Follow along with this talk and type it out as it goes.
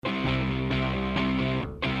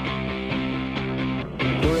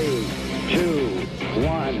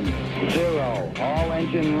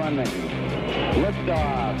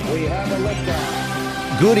Liftoff. We have a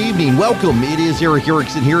liftoff. Good evening. Welcome. It is Eric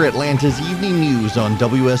Erickson here, Atlanta's Evening News on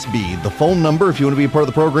WSB. The phone number, if you want to be a part of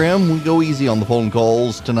the program, we go easy on the phone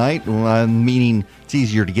calls tonight, meaning it's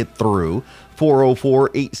easier to get through.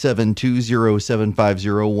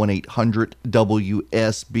 404-872-0750,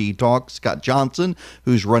 1-800-WSB Talk. Scott Johnson,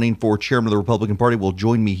 who's running for chairman of the Republican Party, will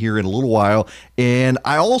join me here in a little while. And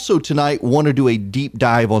I also tonight want to do a deep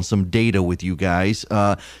dive on some data with you guys.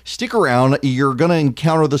 Stick around. You're going to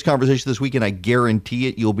encounter this conversation this weekend. I guarantee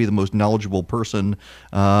it. You'll be the most knowledgeable person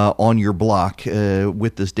on your block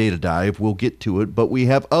with this data dive. We'll get to it. But we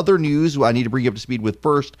have other news I need to bring you up to speed with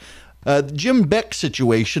first. The Jim Beck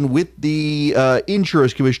situation with the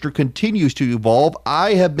insurance commissioner continues to evolve.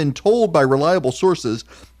 I have been told by reliable sources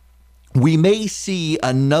we may see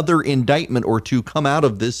another indictment or two come out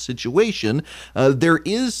of this situation. There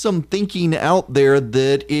is some thinking out there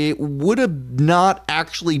that it would have not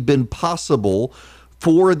actually been possible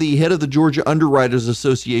for the head of the Georgia Underwriters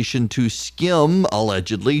Association to skim,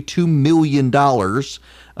 allegedly, $2 million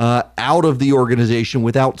out of the organization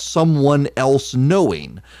without someone else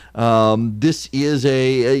knowing. This is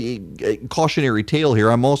a cautionary tale here.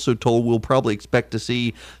 I'm also told we'll probably expect to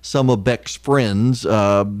see some of Beck's friends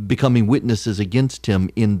becoming witnesses against him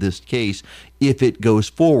in this case if it goes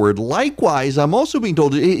forward. Likewise, I'm also being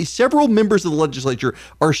told several members of the legislature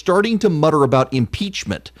are starting to mutter about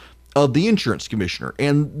impeachment of the insurance commissioner.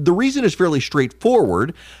 And the reason is fairly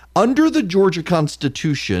straightforward. Under the Georgia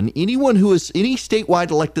Constitution, anyone who is any statewide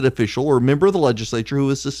elected official or member of the legislature who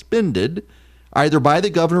is suspended either by the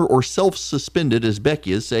governor or self-suspended, as Beck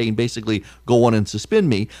is, saying basically, go on and suspend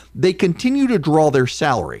me, they continue to draw their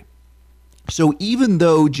salary. So even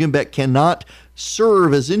though Jim Beck cannot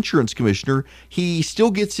serve as insurance commissioner, he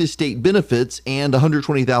still gets his state benefits and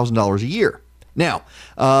 $120,000 a year. Now,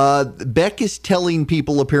 Beck is telling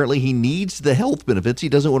people apparently he needs the health benefits. He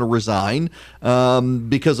doesn't want to resign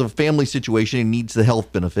because of a family situation. He needs the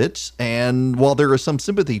health benefits. And while there is some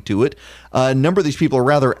sympathy to it, a number of these people are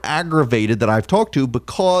rather aggravated that I've talked to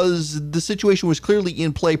because the situation was clearly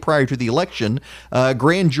in play prior to the election. A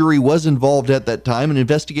grand jury was involved at that time. An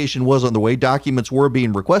investigation was on the way. Documents were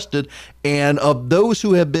being requested. And of those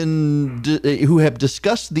who have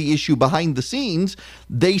discussed the issue behind the scenes,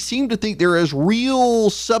 they seem to think there is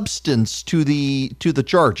real substance to the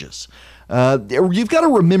charges. You've got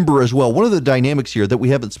to remember as well, one of the dynamics here that we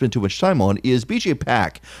haven't spent too much time on is B.J.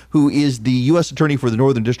 Pack, who is the U.S. Attorney for the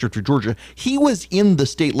Northern District of Georgia. He was in the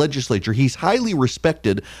state legislature. He's highly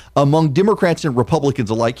respected among Democrats and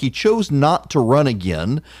Republicans alike. He chose not to run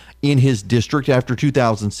again in his district after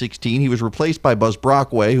 2016. He was replaced by Buzz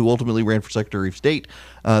Brockway, who ultimately ran for Secretary of State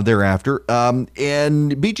thereafter.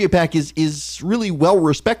 And B.J. Pack is really well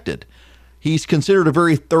respected. He's considered a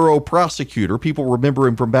very thorough prosecutor. People remember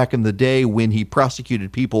him from back in the day when he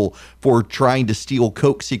prosecuted people for trying to steal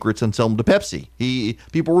Coke secrets and sell them to Pepsi.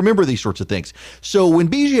 People remember these sorts of things. So when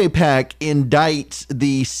B.J. Pack indicts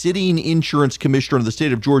the sitting insurance commissioner in the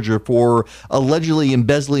state of Georgia for allegedly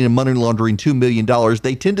embezzling and money laundering $2 million,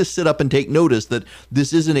 they tend to sit up and take notice that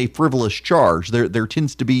this isn't a frivolous charge. There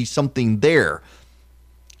tends to be something there.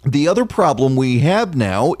 The other problem we have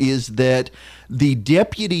now is that the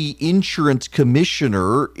deputy insurance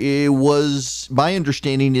commissioner was, my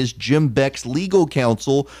understanding, is Jim Beck's legal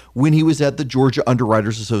counsel when he was at the Georgia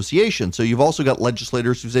Underwriters Association. So you've also got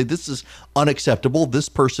legislators who say this is unacceptable. This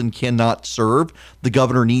person cannot serve. The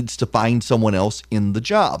governor needs to find someone else in the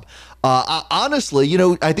job. Honestly,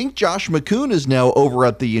 I think Josh McCoon is now over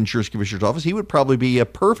at the insurance commissioner's office. He would probably be a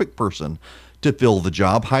perfect person to fill the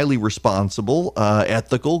job. Highly responsible,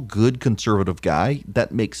 ethical, good conservative guy.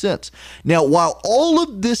 That makes sense. Now, while all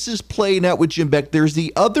of this is playing out with Jim Beck, there's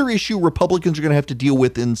the other issue Republicans are going to have to deal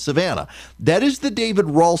with in Savannah. That is the David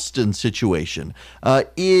Ralston situation.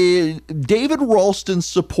 David Ralston's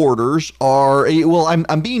supporters are,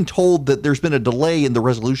 I'm being told that there's been a delay in the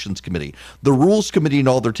resolutions committee. The rules committee and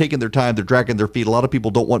all, they're taking their time, they're dragging their feet. A lot of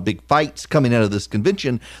people don't want big fights coming out of this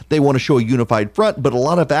convention. They want to show a unified front, but a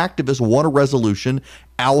lot of activists want a resolution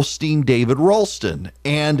ousting David Ralston.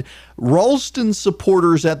 And Ralston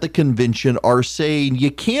supporters at the convention are saying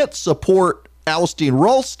you can't support ousting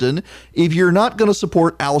Ralston if you're not going to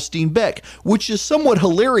support ousting Beck, which is somewhat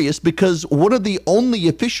hilarious because one of the only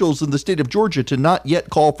officials in the state of Georgia to not yet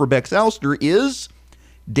call for Beck's ouster is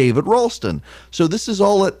David Ralston. So this is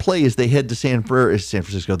all at play as they head to San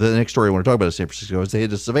Francisco. The next story I want to talk about is San Francisco as they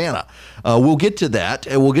head to Savannah. We'll get to that,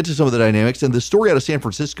 and we'll get to some of the dynamics. And the story out of San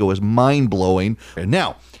Francisco is mind-blowing. And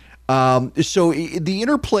now, so the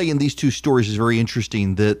interplay in these two stories is very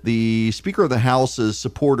interesting, that the Speaker of the House's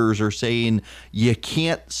supporters are saying you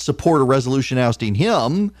can't support a resolution ousting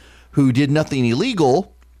him, who did nothing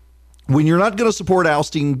illegal, when you're not going to support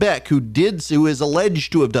ousting Beck, who is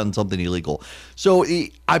alleged to have done something illegal. So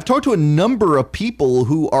I've talked to a number of people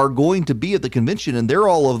who are going to be at the convention, and they're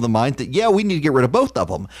all of the mind that, yeah, we need to get rid of both of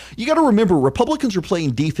them. You got to remember, Republicans are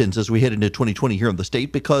playing defense as we head into 2020 here in the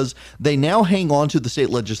state because they now hang on to the state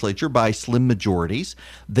legislature by slim majorities.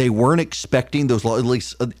 They weren't expecting those, at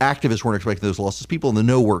least activists weren't expecting those losses. People in the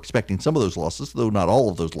know were expecting some of those losses, though not all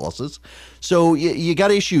of those losses. So you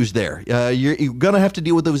got issues there. You're going to have to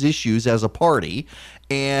deal with those issues as a party.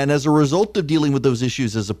 And as a result of dealing with those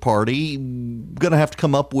issues as a party, going to have to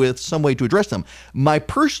come up with some way to address them. My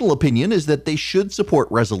personal opinion is that they should support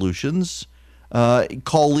resolutions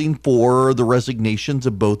calling for the resignations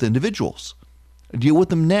of both individuals. Deal with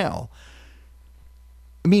them now.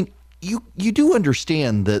 I mean, you do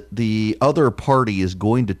understand that the other party is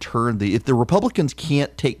going to if the Republicans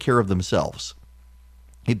can't take care of themselves,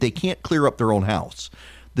 if they can't clear up their own house,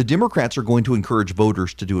 the Democrats are going to encourage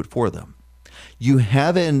voters to do it for them. You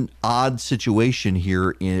have an odd situation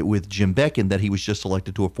here with Jim Beck in that he was just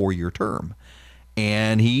elected to a 4-year term,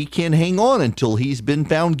 and he can hang on until he's been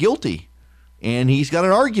found guilty. And he's got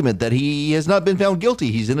an argument that he has not been found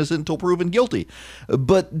guilty. He's innocent until proven guilty.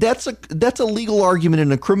 But that's a legal argument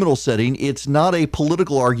in a criminal setting. It's not a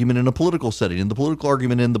political argument in a political setting. And the political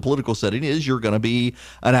argument in the political setting is you're going to be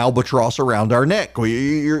an albatross around our neck.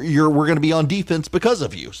 We're going to be on defense because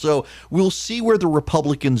of you. So we'll see where the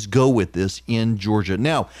Republicans go with this in Georgia.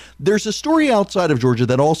 Now, there's a story outside of Georgia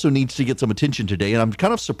that also needs to get some attention today, and I'm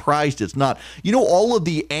kind of surprised it's not. You know, all of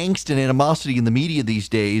the angst and animosity in the media these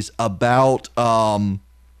days about the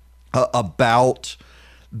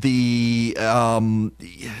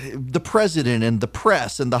president and the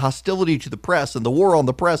press and the hostility to the press and the war on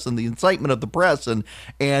the press and the incitement of the press and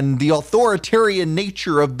the authoritarian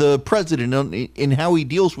nature of the president in how he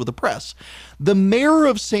deals with the press. The mayor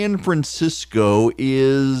of San Francisco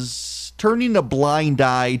is turning a blind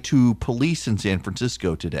eye to police in San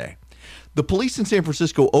Francisco today. The police in San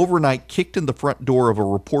Francisco overnight kicked in the front door of a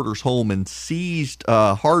reporter's home and seized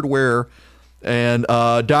hardware and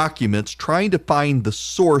documents trying to find the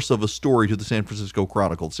source of a story to the San Francisco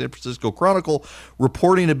Chronicle. The San Francisco Chronicle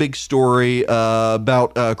reporting a big story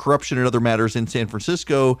about corruption and other matters in San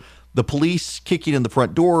Francisco. The police kicking in the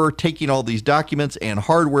front door, taking all these documents and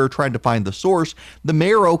hardware, trying to find the source. The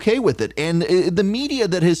mayor okay with it. And the media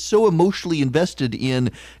that has so emotionally invested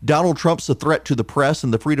in Donald Trump's a threat to the press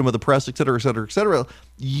and the freedom of the press, et cetera, et cetera, et cetera.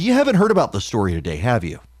 You haven't heard about the story today, have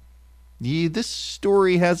you? This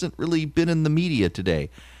story hasn't really been in the media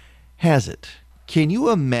today, has it? Can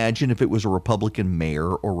you imagine if it was a Republican mayor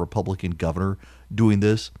or Republican governor doing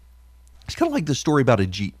this? It's kind of like the story about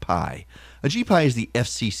Ajit Pai. Ajit Pai is the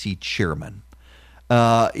FCC chairman.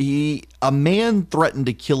 A man threatened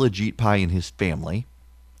to kill Ajit Pai and his family.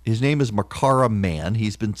 His name is Makara Man.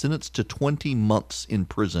 He's been sentenced to 20 months in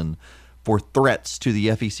prison for threats to the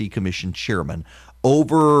FEC Commission chairman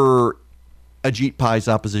over Ajit Pai's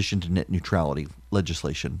opposition to net neutrality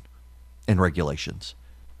legislation and regulations.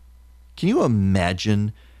 Can you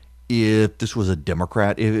imagine if this was a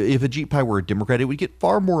Democrat? If Ajit Pai were a Democrat, it would get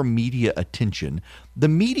far more media attention. The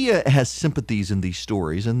media has sympathies in these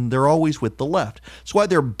stories, and they're always with the left. That's why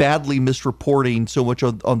they're badly misreporting so much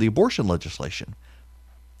on the abortion legislation.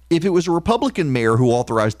 If it was a Republican mayor who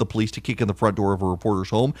authorized the police to kick in the front door of a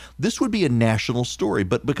reporter's home, this would be a national story.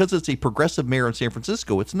 But because it's a progressive mayor in San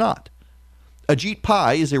Francisco, it's not. Ajit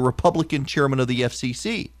Pai is a Republican chairman of the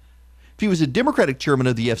FCC. If he was a Democratic chairman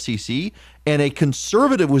of the FCC and a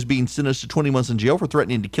conservative was being sentenced to 20 months in jail for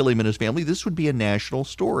threatening to kill him and his family, this would be a national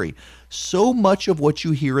story. So much of what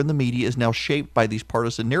you hear in the media is now shaped by these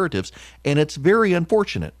partisan narratives, and it's very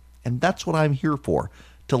unfortunate. And that's what I'm here for,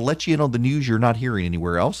 to let you in on the news you're not hearing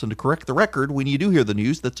anywhere else and to correct the record when you do hear the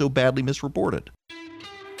news that's so badly misreported.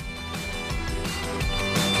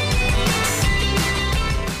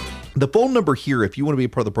 The phone number here, if you want to be a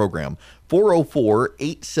part of the program,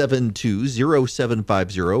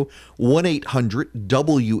 404-872-0750,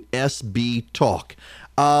 1-800-WSB-TALK.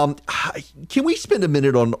 Can we spend a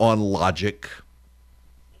minute on logic?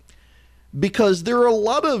 Because there are a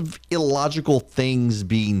lot of illogical things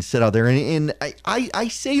being said out there. And I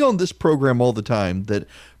say on this program all the time that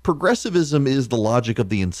progressivism is the logic of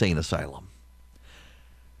the insane asylum.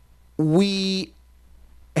 We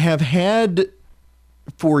have had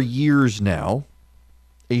for years now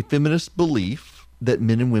a feminist belief that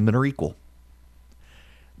men and women are equal.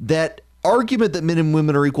 That argument that men and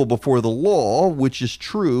women are equal before the law, which is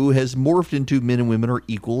true, has morphed into men and women are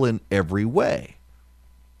equal in every way.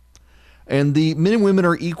 And the men and women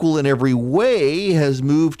are equal in every way has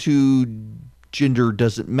moved to gender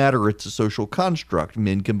doesn't matter. It's a social construct.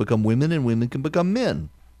 Men can become women and women can become men.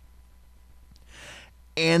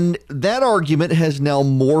 And that argument has now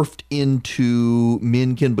morphed into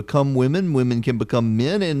men can become women, women can become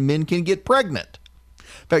men, and men can get pregnant.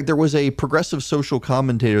 In fact, there was a progressive social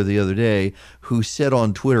commentator the other day who said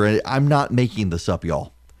on Twitter, and I'm not making this up,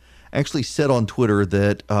 y'all, actually said on Twitter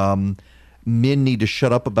that men need to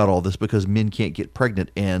shut up about all this because men can't get pregnant.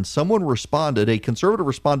 And someone responded, a conservative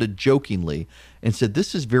responded jokingly and said,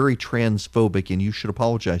 this is very transphobic and you should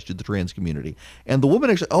apologize to the trans community. And the woman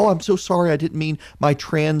actually, oh, I'm so sorry. I didn't mean my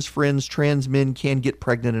trans friends, trans men can get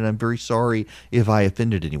pregnant, and I'm very sorry if I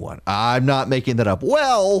offended anyone. I'm not making that up.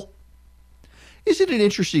 Well, isn't it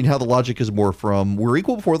interesting how the logic is more from we're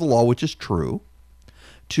equal before the law, which is true,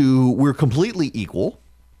 to we're completely equal,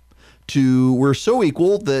 to we're so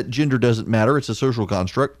equal that gender doesn't matter, it's a social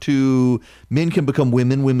construct, to men can become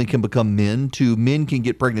women, women can become men, to men can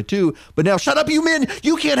get pregnant too. But now shut up, you men,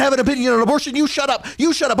 you can't have an opinion on abortion, you shut up,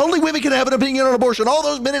 only women can have an opinion on abortion. All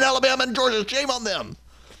those men in Alabama and Georgia, shame on them.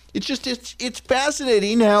 It's just, it's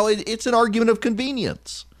fascinating how it's an argument of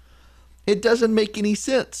convenience. It doesn't make any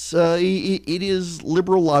sense. It is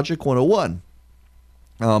liberal logic 101.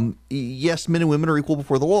 Yes, men and women are equal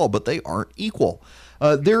before the law, but they aren't equal.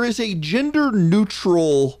 There is a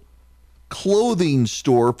gender-neutral clothing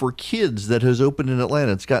store for kids that has opened in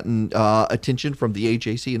Atlanta. It's gotten attention from the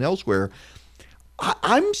AJC and elsewhere.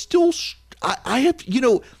 I have,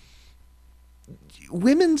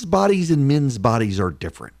 women's bodies and men's bodies are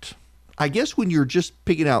different. I guess when you're just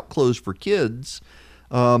picking out clothes for kids,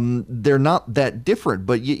 they're not that different.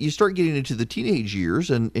 But you start getting into the teenage years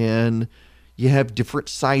and you have different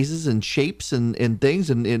sizes and shapes and things,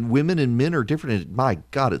 and women and men are different. And my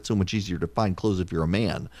God, it's so much easier to find clothes if you're a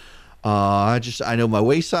man. I know my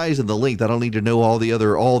waist size and the length. I don't need to know all the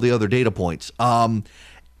other data points. But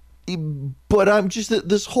I'm just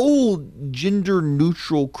this whole gender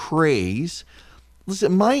neutral craze.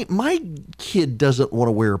 Listen, my kid doesn't want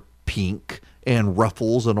to wear pink and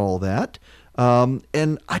ruffles and all that.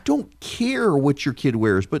 And I don't care what your kid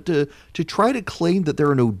wears, but to try to claim that there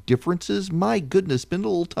are no differences, my goodness, spend a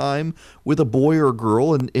little time with a boy or a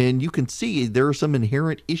girl, and you can see there are some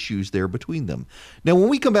inherent issues there between them. Now, when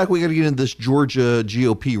we come back, we got to get into this Georgia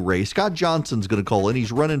GOP race. Scott Johnson's going to call in.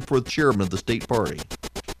 He's running for the chairman of the state party.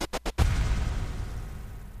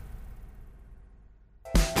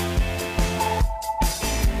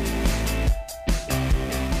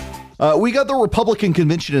 We got the Republican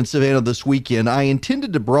convention in Savannah this weekend. I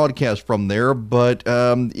intended to broadcast from there, but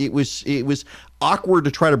it was awkward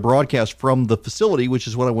to try to broadcast from the facility, which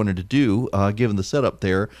is what I wanted to do, given the setup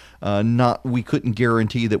there. We couldn't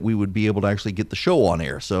guarantee that we would be able to actually get the show on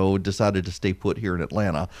air, so decided to stay put here in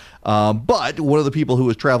Atlanta. But one of the people who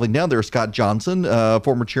was traveling down there, Scott Johnson,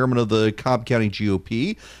 former chairman of the Cobb County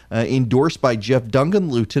GOP, endorsed by Jeff Duncan,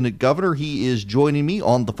 lieutenant governor. He is joining me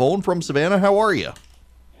on the phone from Savannah. How are you?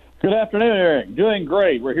 Good afternoon, Eric. Doing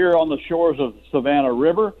great. We're here on the shores of the Savannah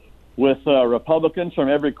River with Republicans from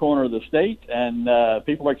every corner of the state, and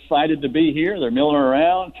people are excited to be here. They're milling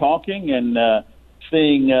around, talking, and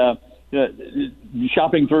seeing,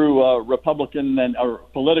 shopping through Republican and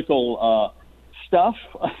political stuff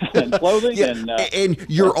and clothing. Yeah, and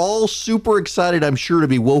you're all super excited, I'm sure, to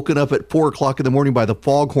be woken up at 4 o'clock in the morning by the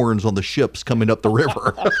foghorns on the ships coming up the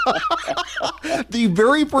river. The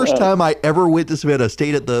very first time I ever went to Savannah,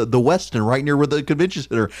 stayed at the Westin right near where the convention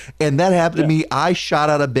center, and that happened to me. I shot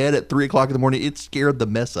out of bed at 3 o'clock in the morning. It scared the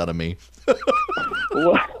mess out of me.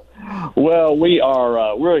 Well,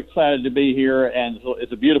 we're excited to be here, and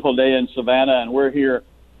it's a beautiful day in Savannah, and we're here,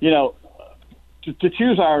 to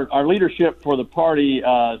choose our leadership for the party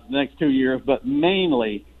the next 2 years, but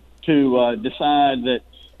mainly to decide that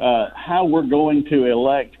how we're going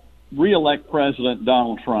to re-elect President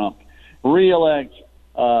Donald Trump, re-elect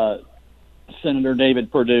Senator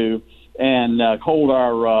David Perdue, and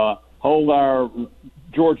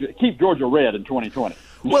keep Georgia red in 2020.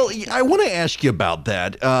 Well, I want to ask you about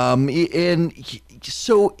that. And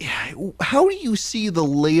so how do you see the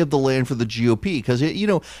lay of the land for the GOP? Because,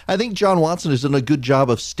 I think John Watson has done a good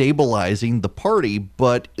job of stabilizing the party,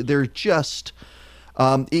 but they're just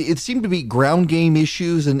it seemed to be ground game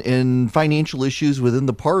issues and financial issues within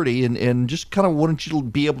the party, and just kind of wanted you to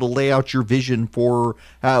be able to lay out your vision for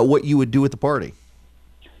what you would do with the party.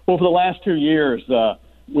 Well, for the last 2 years,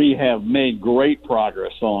 we have made great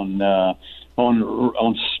progress on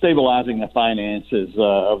stabilizing the finances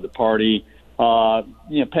of the party,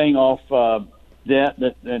 paying off debt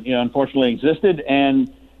that unfortunately existed, and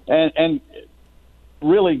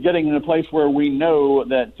really getting in a place where we know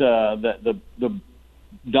that the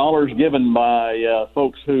dollars given by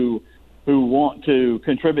folks who who want to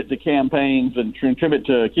contribute to campaigns and contribute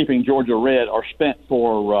to keeping Georgia red are spent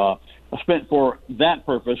for that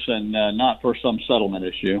purpose and not for some settlement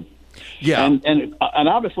issue. Yeah, and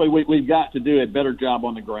obviously we've got to do a better job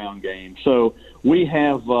on the ground game. So we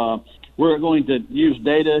have we're going to use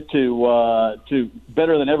data to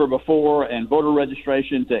better than ever before, and voter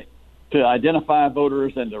registration to identify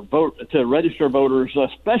voters and to register voters,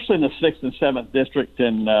 especially in the 6th and 7th district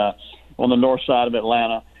and on the north side of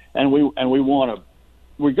Atlanta. And we're going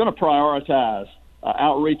to prioritize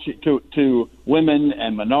outreach to women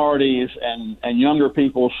and minorities and younger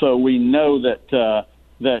people, so we know that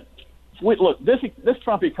this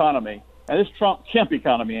Trump economy and this Trump Kemp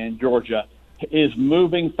economy in Georgia is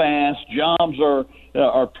moving fast. Jobs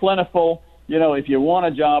are plentiful. You know, if you want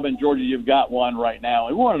a job in Georgia, you've got one right now.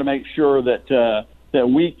 We wanted to make sure that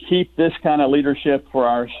we keep this kind of leadership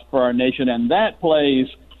for our nation, and that plays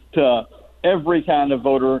to every kind of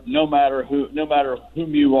voter, no matter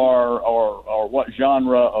whom you are or what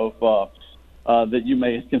genre of that you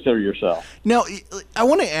may consider yourself. Now, I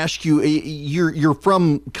want to ask you, you're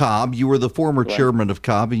from Cobb. You were the former chairman of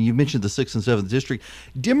Cobb, and you mentioned the 6th and 7th district.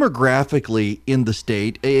 Demographically in the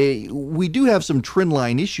state, we do have some trend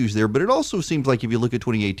line issues there, but it also seems like if you look at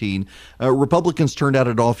 2018, Republicans turned out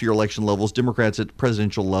at all for your election levels, Democrats at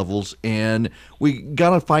presidential levels, and we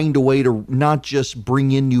got to find a way to not just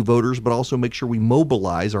bring in new voters, but also make sure we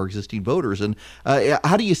mobilize our existing voters. And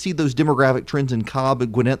how do you see those demographic trends in Cobb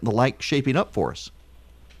and Gwinnett and the like shaping up for us?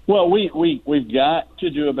 Well, we've got to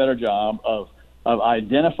do a better job of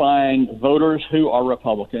identifying voters who are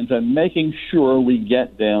Republicans and making sure we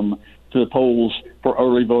get them to the polls for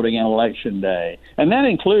early voting on Election Day. And that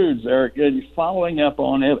includes, Eric, following up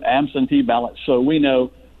on absentee ballots, so we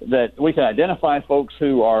know that we can identify folks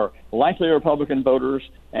who are likely Republican voters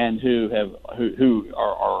and who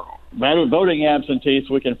are voting absentee,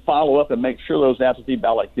 so we can follow up and make sure those absentee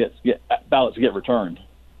ballots get returned.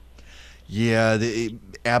 Yeah, the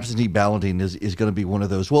absentee balloting is going to be one of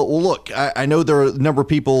those. Well, look, I know there are a number of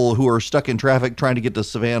people who are stuck in traffic trying to get to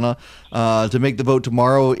Savannah to make the vote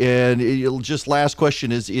tomorrow. And just last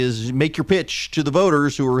question is make your pitch to the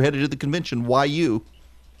voters who are headed to the convention. Why you?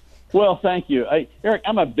 Well, thank you. Eric,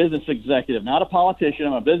 I'm a business executive, not a politician.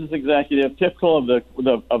 I'm a business executive, typical of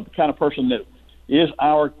the kind of person that is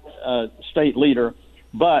our state leader.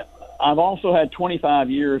 But I've also had 25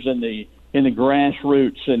 years in the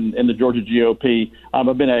grassroots in the Georgia GOP.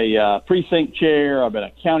 I've been a precinct chair, I've been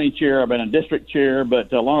a county chair, I've been a district chair, but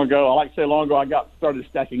long ago I got started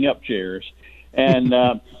stacking up chairs. And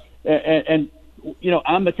and you know,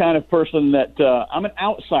 I'm the kind of person that I'm an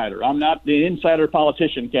outsider. I'm not the insider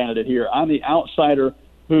politician candidate here. I'm the outsider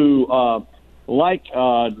who, like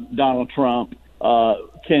Donald Trump,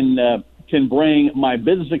 can bring my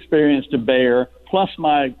business experience to bear, plus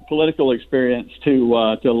my political experience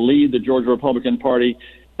to lead the Georgia Republican Party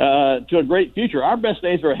to a great future. Our best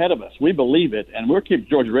days are ahead of us. We believe it, and we'll keep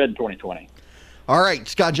Georgia red in 2020. All right,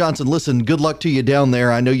 Scott Johnson, listen, good luck to you down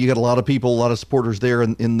there. I know you got a lot of people, a lot of supporters there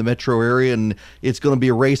in the metro area, and it's going to be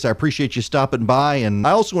a race. I appreciate you stopping by. And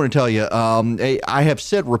I also want to tell you, I have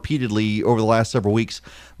said repeatedly over the last several weeks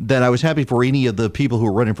that I was happy for any of the people who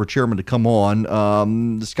are running for chairman to come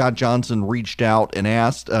on. Scott Johnson reached out and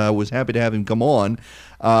asked, was happy to have him come on.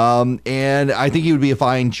 And I think he would be a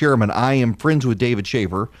fine chairman. I am friends with David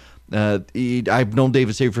Schaefer. I've known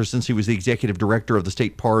David Schaefer since he was the executive director of the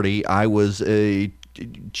state party. I was a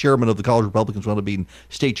chairman of the College Republicans, wanted to be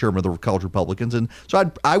state chairman of the College Republicans. And so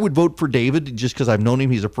I would vote for David just because I've known him.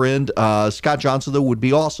 He's a friend. Scott Johnson, though, would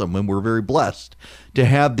be awesome. And we're very blessed to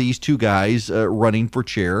have these two guys running for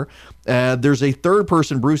chair. There's a third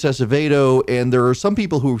person, Bruce Acevedo, and there are some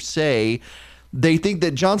people who say they think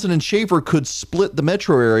that Johnson and Schaefer could split the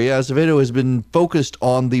metro area. Acevedo has been focused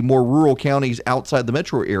on the more rural counties outside the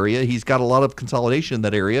metro area. He's got a lot of consolidation in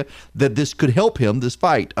that area, that this could help him, this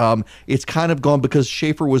fight. It's kind of gone because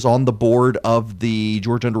Schaefer was on the board of the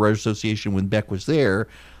Georgia Underwriters Association when Beck was there.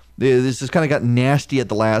 This has kind of gotten nasty at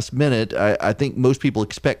the last minute. I think most people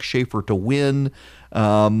expect Schaefer to win,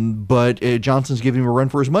 but Johnson's giving him a run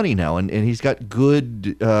for his money now, and he's got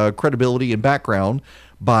good credibility and background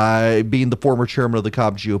by being the former chairman of the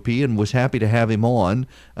Cobb GOP, and was happy to have him on.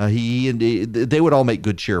 They would all make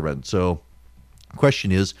good chairmen. So the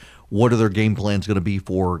question is, what are their game plans going to be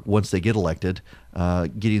for once they get elected,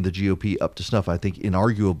 getting the GOP up to snuff? I think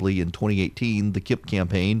inarguably in 2018, the Kemp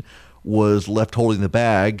campaign was left holding the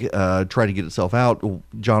bag, trying to get itself out.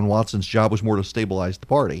 John Watson's job was more to stabilize the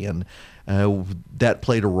party, and that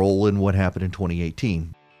played a role in what happened in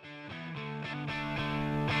 2018.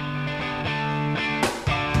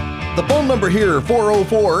 The phone number here,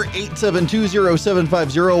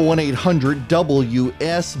 404-872-0750,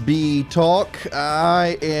 1-800-WSB-TALK.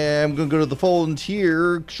 I am going to go to the phones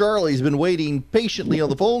here. Charlie's been waiting patiently on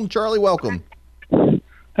the phone. Charlie, welcome. Hi,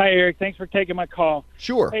 Eric. Thanks for taking my call.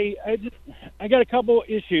 Sure. Hey, I got a couple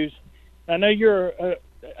issues. I know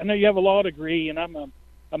you have a law degree, and I'm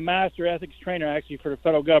a master ethics trainer, actually, for the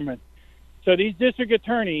federal government. So these district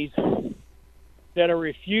attorneys that are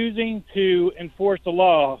refusing to enforce the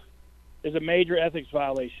law is a major ethics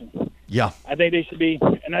violation. Yeah. I think they should be,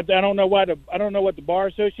 and I don't know what the Bar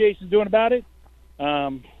Association is doing about it.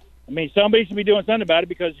 I mean, somebody should be doing something about it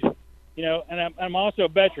because, and I'm also a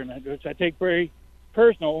veteran, which I take very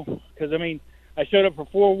personal because, I mean, I showed up for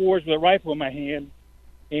 4 wars with a rifle in my hand,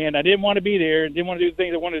 and I didn't want to be there and didn't want to do the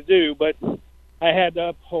things I wanted to do, but I had to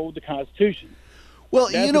uphold the Constitution. Well,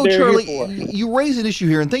 That's Charlie, you raise an issue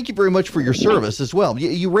here, and thank you very much for your service as well.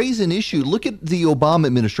 You raise an issue. Look at the Obama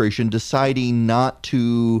administration deciding not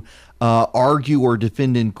to argue or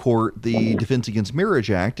defend in court the Defense Against Marriage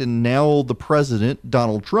Act, and now the president,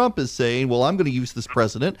 Donald Trump, is saying, well, I'm going to use this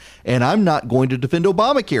precedent, and I'm not going to defend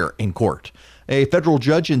Obamacare in court. A federal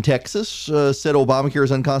judge in Texas said Obamacare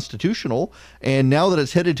is unconstitutional, and now that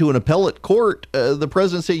it's headed to an appellate court, the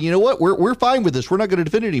president's saying, you know what, we're fine with this. We're not going to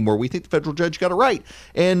defend it anymore. We think the federal judge got it right.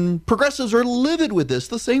 And progressives are livid with this.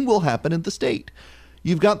 The same will happen in the state.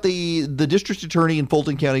 You've got the district attorney in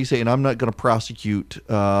Fulton County saying, I'm not going to prosecute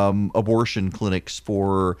abortion clinics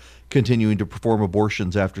for continuing to perform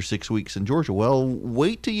abortions after 6 weeks in Georgia. Well,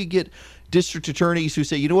 wait till you get district attorneys who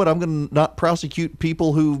say, you know what, I'm going to not prosecute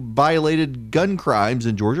people who violated gun crimes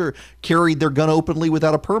in Georgia, or carried their gun openly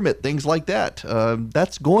without a permit, things like that.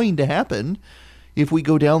 That's going to happen if we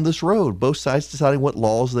go down this road, both sides deciding what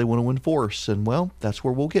laws they want to enforce. And, well, that's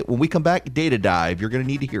where we'll get. When we come back, Data Dive, you're going to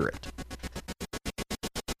need to hear it.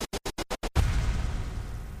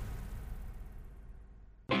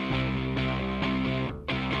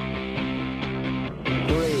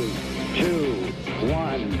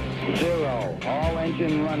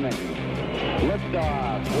 Engine running.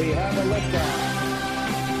 Liftoff. We have a liftoff.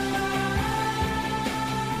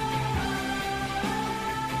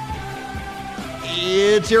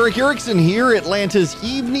 It's Eric Erickson here, Atlanta's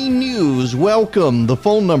Evening News. Welcome. The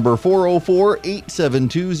phone number,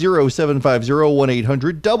 404-872-0750,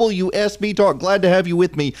 1-800-WSB-TALK. Glad to have you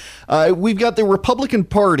with me. We've got the Republican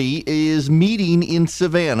Party is meeting in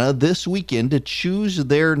Savannah this weekend to choose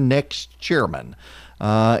their next chairman.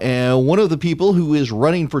 And one of the people who is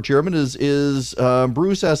running for chairman is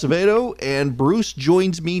Bruce Acevedo, and Bruce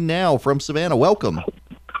joins me now from Savannah. Welcome.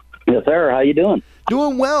 Yes, sir. How you doing?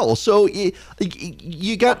 Doing well. So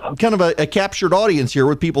you got kind of a captured audience here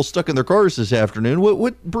with people stuck in their cars this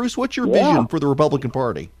afternoon. Bruce, what's your vision for the Republican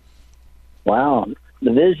Party? Wow.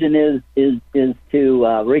 The vision is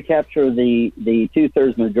to recapture the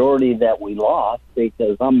 2/3 majority that we lost,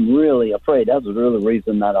 because I'm really afraid that was really the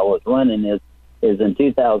reason that I was running is in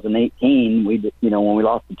 2018, when we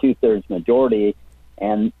lost the 2/3 majority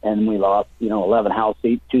and we lost, 11 House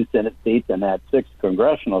seats, 2 Senate seats, and that 6th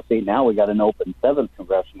congressional seat. Now we got an open 7th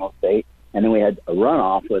congressional state, and then we had a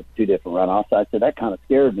runoff with 2 different runoffs. I said that kind of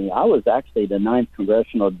scared me. I was actually the 9th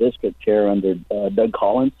congressional district chair under Doug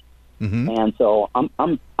Collins, and so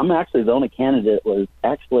I'm actually the only candidate that was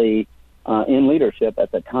actually in leadership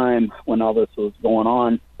at the time when all this was going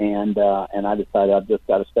on, and I decided I've just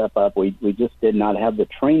got to step up. We just did not have the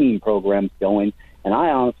training programs going, and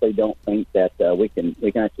I honestly don't think that we can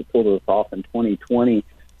actually pull this off in 2020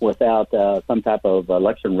 without some type of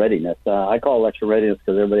election readiness. I call election readiness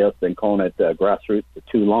because everybody else has been calling it grassroots for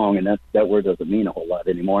too long, and that word doesn't mean a whole lot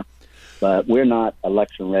anymore. But we're not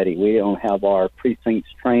election ready. We don't have our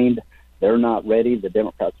precincts trained. They're not ready. The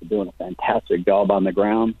Democrats are doing a fantastic job on the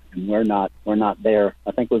ground, and we're not there.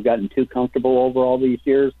 I think we've gotten too comfortable over all these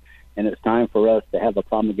years, and it's time for us to have a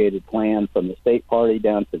promulgated plan from the state party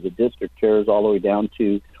down to the district chairs, all the way down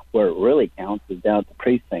to where it really counts, is down to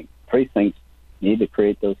precincts. Precincts need to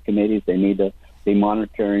create those committees. They need to be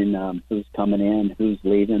monitoring who's coming in, who's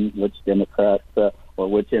leaving, which Democrats or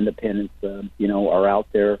which independents, are out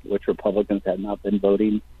there, which Republicans have not been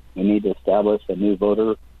voting. We need to establish a new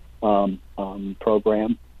voter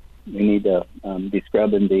program. We need to be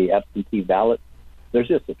scrubbing the absentee ballots. There's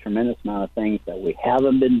just a tremendous amount of things that we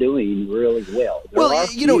haven't been doing really well.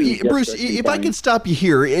 Bruce, if I could stop you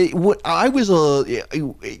here, I was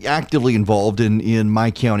actively involved in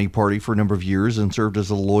my county party for a number of years and served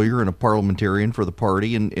as a lawyer and a parliamentarian for the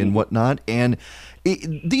party and whatnot. And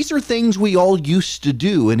these are things we all used to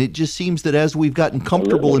do, and it just seems that as we've gotten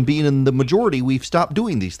comfortable in being in the majority, we've stopped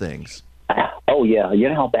doing these things. Oh, yeah. You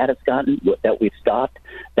know how bad it's gotten that we've stopped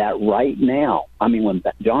that right now? I mean, when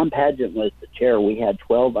John Padgett was the chair, we had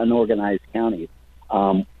 12 unorganized counties.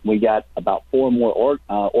 We got about 4 more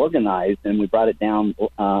organized, and we brought it down,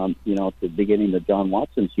 to the beginning of John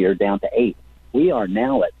Watson's year, down to 8. We are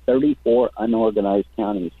now at 34 unorganized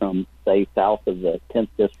counties from, say, south of the 10th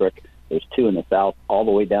district. There's 2 in the south, all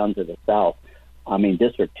the way down to the south. I mean,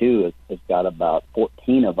 District 2 has got about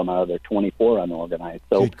 14 of them out of their 24 unorganized.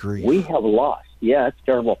 So we have lost. Yeah, it's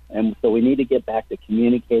terrible. And so we need to get back to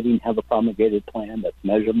communicating, have a promulgated plan that's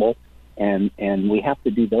measurable, and we have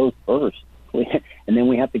to do those first. And then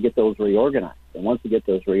we have to get those reorganized. And once we get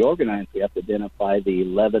those reorganized, we have to identify the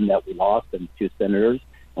 11 that we lost and 2 senators,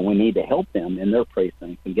 and we need to help them in their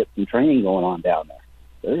precincts and get some training going on down there.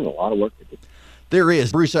 There's a lot of work to do. There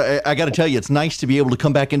is. Bruce, I got to tell you, it's nice to be able to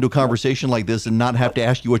come back into a conversation like this and not have to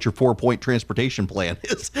ask you what your 4-point transportation plan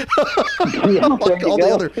is. Like all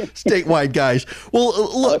the other statewide guys. Well,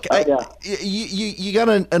 look, you got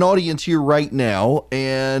an audience here right now,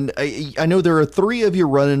 and I know there are 3 of you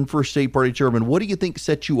running for state party chairman. What do you think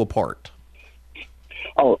sets you apart?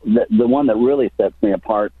 Oh, the one that really sets me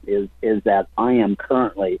apart is that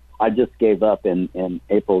I just gave up in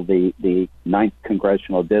April the 9th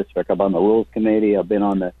Congressional District. I'm on the Rules Committee. I've been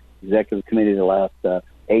on the Executive Committee the last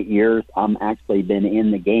 8 years. I'm actually been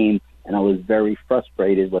in the game, and I was very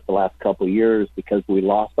frustrated with the last couple of years because we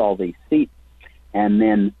lost all these seats, and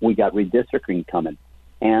then we got redistricting coming.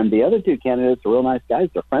 And the other 2 candidates are real nice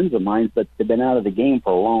guys. They're friends of mine, but they've been out of the game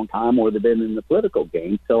for a long time, or they've been in the political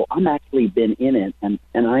game. So I'm actually been in it, and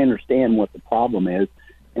I understand what the problem is.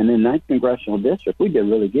 And in the 9th Congressional District, we did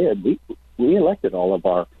really good. We elected all of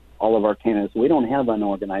our candidates. We don't have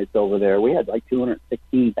unorganized over there. We had like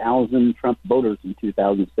 216,000 Trump voters in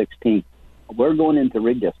 2016. We're going into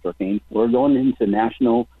redistricting. We're going into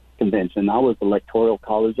national convention. I was electoral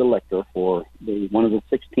college elector for one of the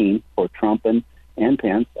 16 for Trump and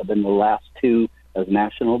Pence. I've been the last 2 as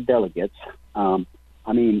national delegates.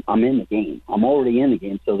 I mean, I'm in the game. I'm already in the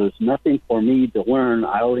game, so there's nothing for me to learn.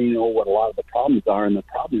 I already know what a lot of the problems are, and the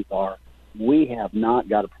problems are we have not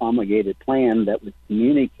got a promulgated plan that was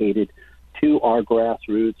communicated to our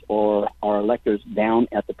grassroots or our electors down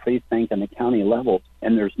at the precinct and the county level,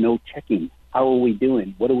 and there's no checking. How are we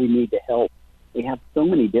doing? What do we need to help? We have so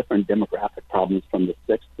many different demographic problems from the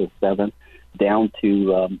 6th to 7th down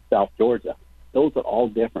to South Georgia. Those are all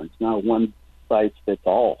different. It's not one size fits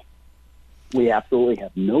all. We absolutely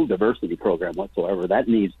have no diversity program whatsoever.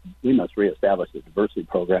 We must reestablish a diversity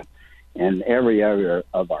program in every area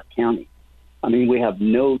of our county. I mean, we have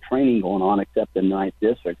no training going on except in the 9th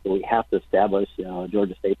District, so we have to establish a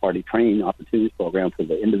Georgia State Party training opportunities program for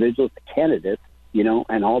the individuals, the candidates,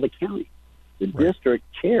 and all the counties. The district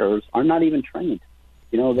chairs are not even trained.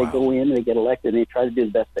 They go in, they get elected, and they try to do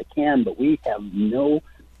the best they can, but we have no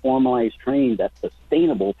formalized training that's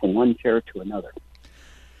sustainable from one chair to another.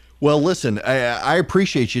 Well, listen, I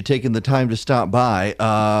appreciate you taking the time to stop by.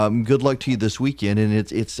 Good luck to you this weekend, and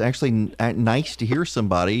it's actually nice to hear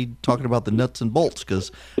somebody talking about the nuts and bolts,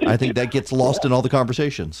 because I think that gets lost in all the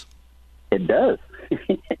conversations. It does.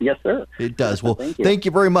 Yes, sir. It does. Well, thank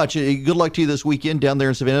you very much. Good luck to you this weekend down there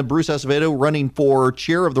in Savannah. Bruce Acevedo running for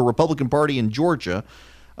chair of the Republican Party in Georgia.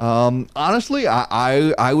 Honestly,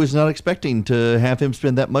 I was not expecting to have him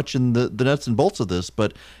spend that much in the nuts and bolts of this,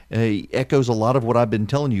 but echoes a lot of what I've been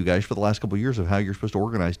telling you guys for the last couple of years of how you're supposed to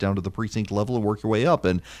organize down to the precinct level and work your way up.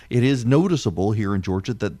 And it is noticeable here in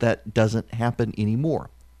Georgia that doesn't happen anymore.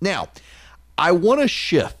 Now, I want to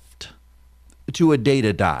shift to a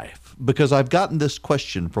data dive because I've gotten this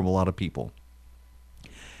question from a lot of people.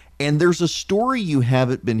 And there's a story you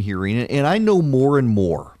haven't been hearing, and I know more and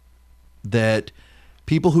more that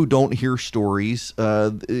people who don't hear stories,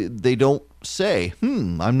 they don't say,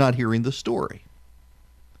 I'm not hearing the story.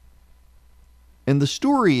 And the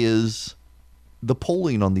story is the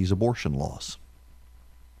polling on these abortion laws.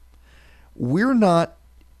 We're not,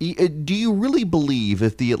 do you really believe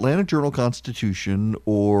if the Atlanta Journal-Constitution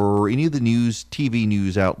or any of the TV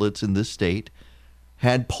news outlets in this state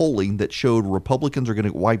had polling that showed Republicans are going to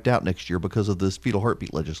get wiped out next year because of this fetal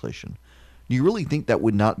heartbeat legislation, do you really think that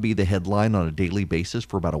would not be the headline on a daily basis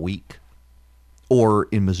for about a week? Or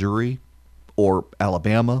in Missouri, or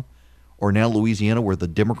Alabama, or now Louisiana, where the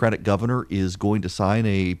Democratic governor is going to sign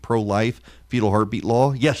a pro-life fetal heartbeat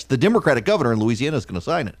law? Yes, the Democratic governor in Louisiana is going to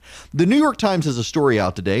sign it. The New York Times has a story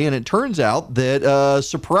out today, and it turns out that,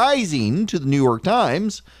 surprising to the New York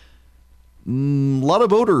Times, A lot of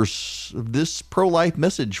voters, this pro-life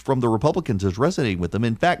message from the Republicans is resonating with them.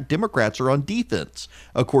 In fact, Democrats are on defense,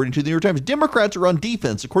 according to the New York Times. Democrats are on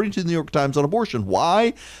defense, according to the New York Times, on abortion.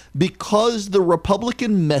 Why? Because the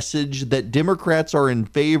Republican message that Democrats are in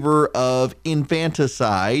favor of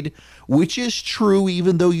infanticide, which is true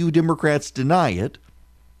even though you Democrats deny it,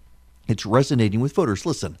 it's resonating with voters.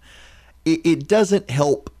 Listen, it doesn't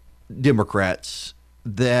help Democrats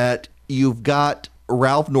that you've got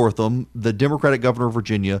Ralph Northam, the Democratic governor of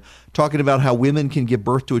Virginia, talking about how women can give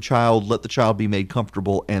birth to a child, let the child be made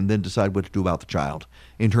comfortable, and then decide what to do about the child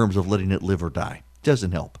in terms of letting it live or die.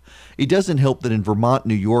 Doesn't help. It doesn't help that in Vermont,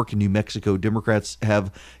 New York, and New Mexico, Democrats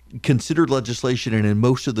have considered legislation, and in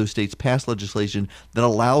most of those states passed legislation that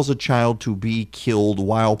allows a child to be killed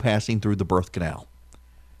while passing through the birth canal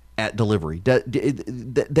at delivery.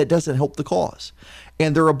 That doesn't help the cause.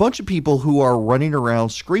 And there are a bunch of people who are running around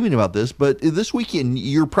screaming about this, but this weekend,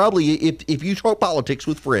 you're probably, if you talk politics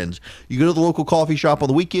with friends, you go to the local coffee shop on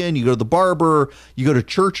the weekend, you go to the barber, you go to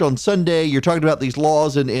church on Sunday, you're talking about these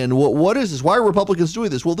laws, and what is this? Why are Republicans doing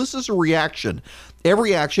this? Well, this is a reaction.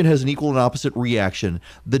 Every action has an equal and opposite reaction.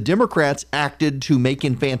 The Democrats acted to make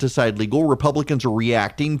infanticide legal. Republicans are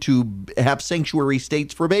reacting to have sanctuary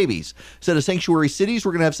states for babies. Instead of sanctuary cities,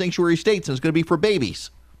 we're going to have sanctuary states, and it's going to be for babies.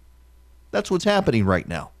 That's what's happening right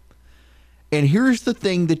now. And here's the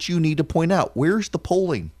thing that you need to point out. Where's the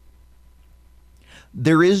polling?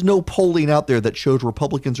 There is no polling out there that shows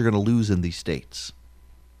Republicans are going to lose in these states.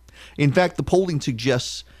 In fact, the polling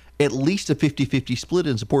suggests at least a 50-50 split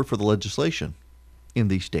in support for the legislation in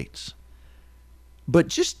these states. But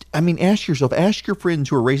just, ask yourself, ask your friends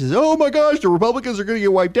who are racist, oh my gosh, the Republicans are going to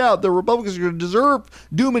get wiped out. The Republicans are going to deserve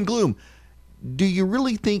doom and gloom. Do you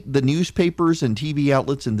really think the newspapers and TV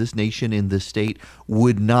outlets in this nation, in this state,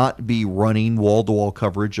 would not be running wall-to-wall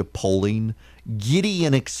coverage of polling, giddy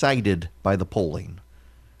and excited by the polling,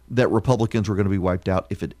 that Republicans were going to be wiped out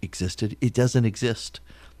if it existed? It doesn't exist.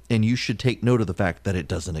 And you should take note of the fact that it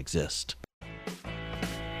doesn't exist.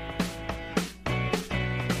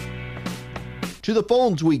 To the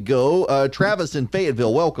phones we go. Travis in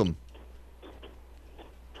Fayetteville, welcome.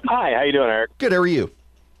 Hi, how you doing, Eric? Good, how are you?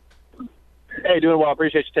 Hey, doing well. I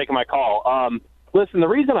appreciate you taking my call. Listen, the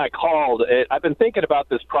reason I called, I've been thinking about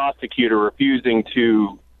this prosecutor refusing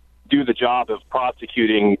to do the job of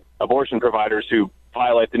prosecuting abortion providers who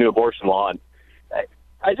violate the new abortion law. And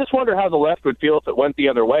I just wonder how the left would feel if it went the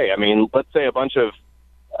other way. I mean, let's say a bunch of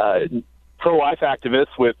pro-life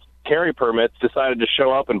activists with carry permits decided to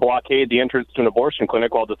show up and blockade the entrance to an abortion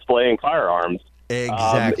clinic while displaying firearms.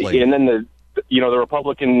 Exactly. And then the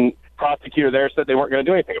Republican prosecutor there said they weren't going to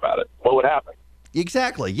do anything about it. What would happen?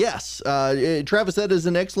 Exactly. Yes. Travis, that is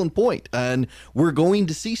an excellent point. And we're going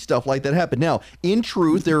to see stuff like that happen. Now, in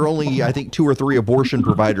truth, there are only, I think, 2 or 3 abortion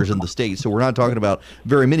providers in the state. So we're not talking about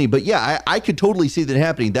very many. But yeah, I could totally see that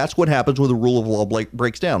happening. That's what happens when the rule of law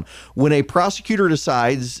breaks down. When a prosecutor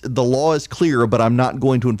decides the law is clear, but I'm not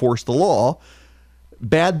going to enforce the law,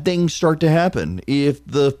 bad things start to happen. If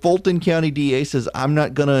the Fulton County DA says, I'm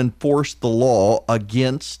not going to enforce the law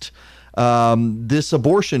against this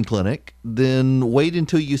abortion clinic, then wait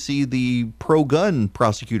until you see the pro-gun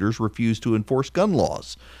prosecutors refuse to enforce gun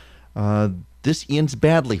laws. This ends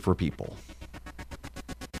badly for people.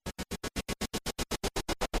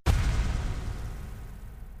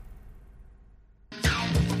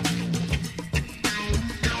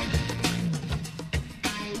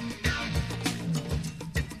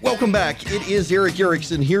 Welcome back. It is Eric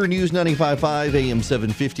Erickson here, News 95.5 AM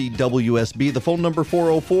 750 WSB. The phone number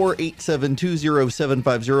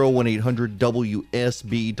 404-872-0750,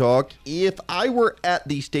 1-800-WSB-TALK. If I were at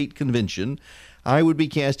the state convention, I would be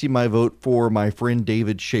casting my vote for my friend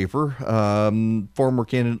David Schaefer, former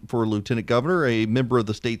candidate for lieutenant governor, a member of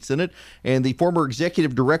the state senate, and the former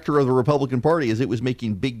executive director of the Republican Party as it was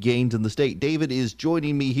making big gains in the state. David is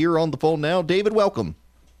joining me here on the phone now. David, welcome.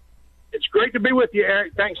 It's great to be with you,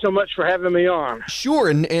 Eric. Thanks so much for having me on. Sure,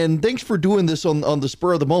 and thanks for doing this on the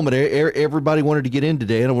spur of the moment. Everybody wanted to get in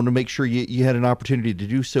today, and I want to make sure you had an opportunity to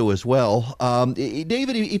do so as well.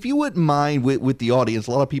 David, if you wouldn't mind with the audience,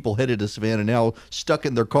 a lot of people headed to Savannah now, stuck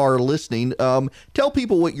in their car listening. Tell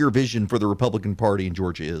people what your vision for the Republican Party in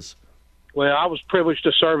Georgia is. Well, I was privileged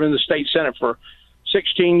to serve in the state senate for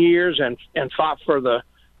 16 years and fought for the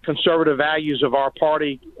conservative values of our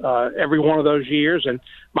party every one of those years, and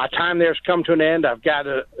my time there has come to an end. I've got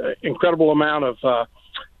an incredible amount of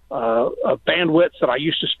bandwidth that I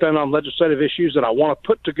used to spend on legislative issues that I want to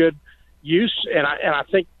put to good use, and I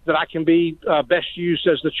think that I can be best used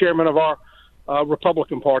as the chairman of our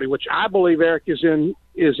Republican Party, which I believe, Eric, is in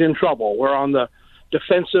trouble. We're on the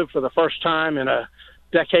defensive for the first time in a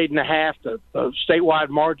decade and a half. The statewide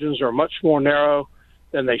margins are much more narrow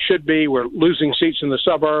than they should be. We're losing seats in the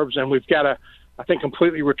suburbs, and we've got to, I think,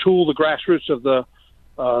 completely retool the grassroots of the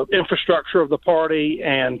infrastructure of the party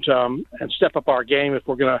and step up our game if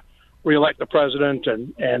we're going to reelect the president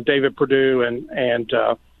and David Perdue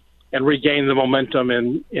and regain the momentum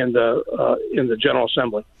in the General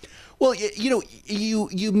Assembly. Well,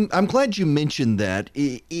 I'm glad you mentioned that.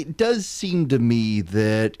 It does seem to me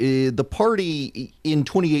that the party in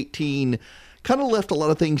 2018 kind of left a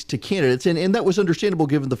lot of things to candidates, and that was understandable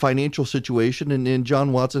given the financial situation and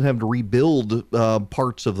John Watson having to rebuild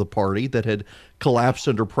parts of the party that had collapsed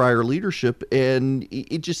under prior leadership. And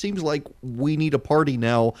it just seems like we need a party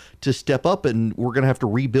now to step up, and we're going to have to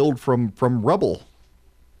rebuild from rubble.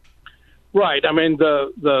 Right. I mean,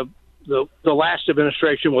 the last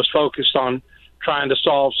administration was focused on trying to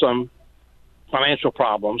solve some financial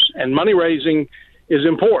problems, and money raising is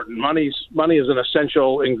important. Money is an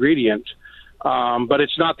essential ingredient, but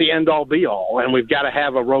it's not the end all be all. And we've got to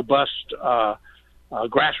have a robust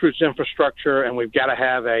grassroots infrastructure, and we've got to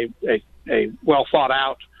have a well thought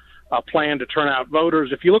out plan to turn out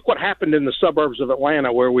voters. If you look what happened in the suburbs of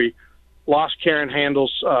Atlanta, where we lost Karen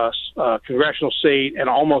Handel's congressional seat and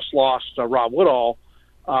almost lost Rob Woodall,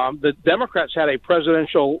 the Democrats had a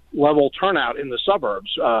presidential level turnout in the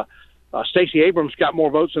suburbs. Stacey Abrams got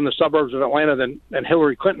more votes in the suburbs of Atlanta than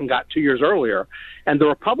Hillary Clinton got 2 years earlier. And the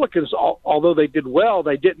Republicans, although they did well,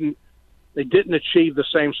 they didn't achieve the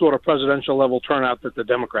same sort of presidential level turnout that the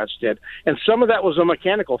Democrats did. And some of that was a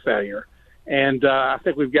mechanical failure. And I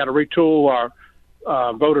think we've got to retool our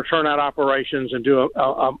voter turnout operations and do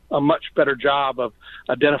a much better job of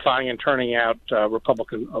identifying and turning out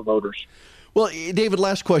Republican voters. Well, David,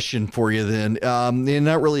 last question for you then, and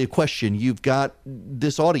not really a question. You've got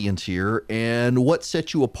this audience here, and what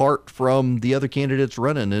sets you apart from the other candidates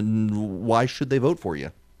running, and why should they vote for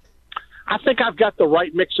you? I think I've got the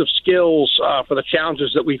right mix of skills for the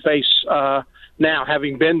challenges that we face now,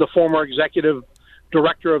 having been the former executive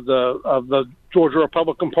director of the Georgia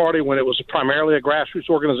Republican Party when it was primarily a grassroots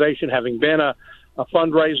organization, having been a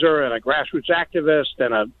fundraiser and a grassroots activist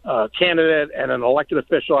and a candidate and an elected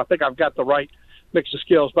official. I think I've got the right mix of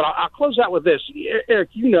skills. But I'll close out with this. Eric,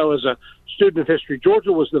 you know, as a student of history,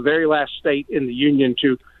 Georgia was the very last state in the Union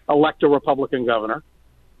to elect a Republican governor.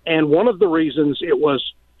 And one of the reasons it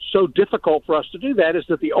was so difficult for us to do that is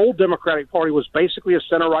that the old Democratic Party was basically a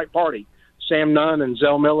center-right party. Sam Nunn and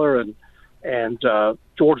Zell Miller and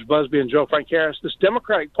George Busby and Joe Frank Harris. This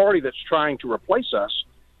Democratic Party that's trying to replace us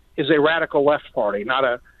is a radical left party, not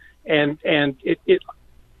a, and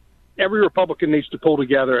every Republican needs to pull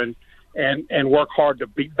together and work hard to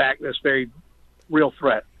beat back this very real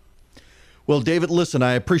threat. Well, David, listen,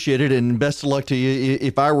 I appreciate it, and best of luck to you.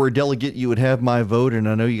 If I were a delegate, you would have my vote, and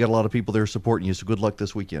I know you got a lot of people there supporting you, so good luck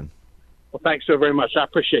this weekend. Well, thanks so very much. I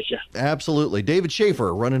appreciate you. Absolutely. David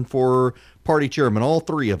Schaefer running for party chairman, all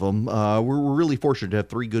three of them. We're really fortunate to have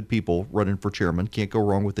three good people running for chairman. Can't go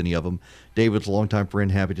wrong with any of them. David's a longtime friend,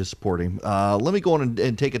 happy to support him. Let me go on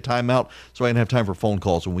and take a timeout so I can have time for phone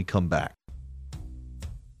calls when we come back.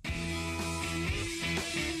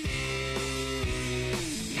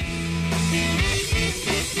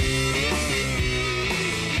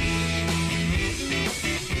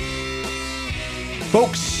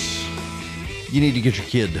 Folks, you need to get your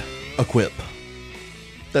kid a Quip.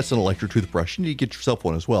 That's an electric toothbrush. You need to get yourself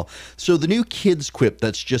one as well. So the new Kids Quip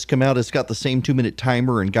that's just come out, it's got the same 2-minute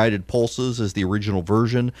timer and guided pulses as the original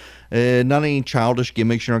version. Not any childish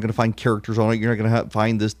gimmicks. You're not going to find characters on it. You're not going to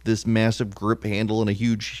find this massive grip handle and a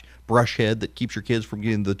huge brush head that keeps your kids from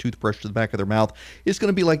getting the toothbrush to the back of their mouth. It's going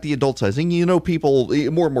to be like the adult sizing. You know, people,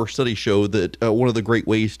 more and more studies show that one of the great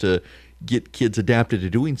ways to get kids adapted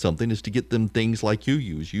to doing something is to get them things like you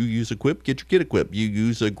use. You use a Quip, get your kid a Quip. You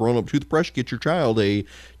use a grown-up toothbrush, get your child a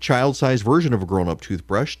child-sized version of a grown-up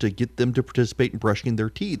toothbrush to get them to participate in brushing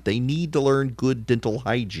their teeth. They need to learn good dental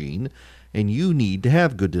hygiene, and you need to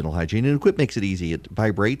have good dental hygiene. And Quip makes it easy. It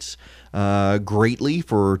vibrates greatly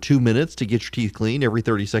for 2 minutes to get your teeth clean. Every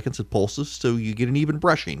 30 seconds it pulses, so you get an even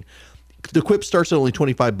brushing. The Quip starts at only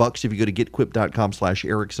 $25. If you go to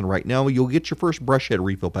getquip.com/Erickson right now, you'll get your first brush head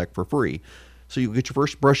refill pack for free. So you'll get your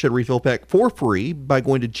first brush head refill pack for free by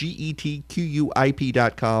going to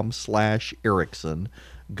getquip.com/Erickson.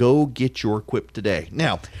 Go get your Quip today.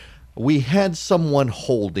 Now, we had someone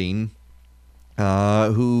holding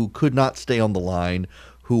who could not stay on the line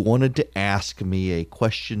who wanted to ask me a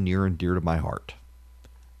question near and dear to my heart.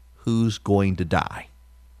 Who's going to die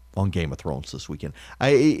on Game of Thrones this weekend?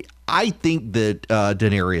 I think that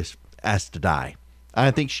Daenerys has to die.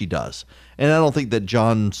 I think she does. And I don't think that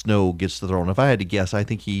Jon Snow gets the throne. If I had to guess, I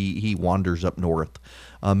think he wanders up north.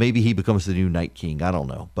 Maybe he becomes the new Night King. I don't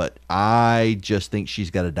know. But I just think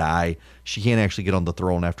she's got to die. She can't actually get on the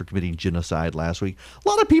throne after committing genocide last week. A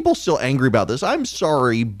lot of people still angry about this. I'm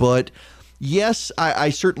sorry, but yes, I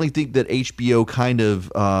certainly think that HBO kind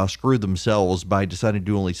of screwed themselves by deciding to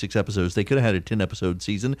do only 6 episodes. They could have had a 10-episode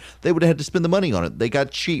season. They would have had to spend the money on it. They got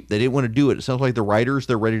cheap. They didn't want to do it. It sounds like the writers,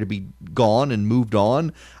 they're ready to be gone and moved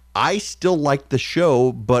on. I still like the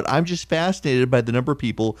show, but I'm just fascinated by the number of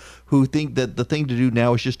people who think that the thing to do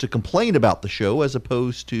now is just to complain about the show as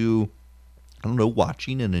opposed to, I don't know,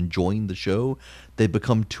 watching and enjoying the show. They've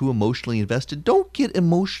become too emotionally invested. Don't get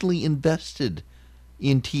emotionally invested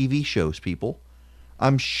in TV shows, people.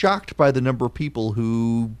 I'm shocked by the number of people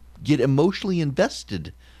who get emotionally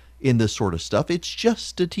invested in this sort of stuff. It's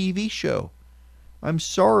just a TV show. I'm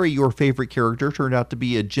sorry your favorite character turned out to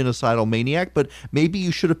be a genocidal maniac, but maybe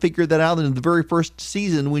you should have figured that out in the very first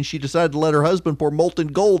season when she decided to let her husband pour molten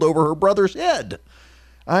gold over her brother's head.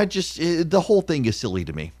 The whole thing is silly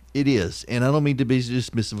to me. It is. And I don't mean to be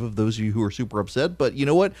dismissive of those of you who are super upset, but you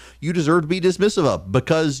know what? You deserve to be dismissive of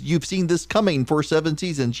because you've seen this coming for 7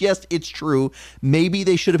 seasons. Yes, it's true. Maybe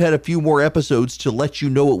they should have had a few more episodes to let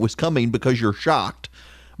you know it was coming because you're shocked.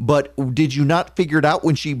 But did you not figure it out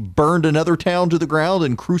when she burned another town to the ground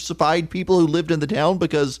and crucified people who lived in the town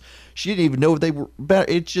because she didn't even know if they were bad?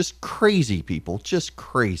 It's just crazy, people. Just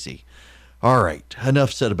crazy. All right.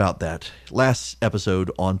 Enough said about that. Last episode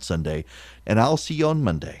on Sunday, and I'll see you on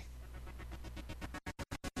Monday.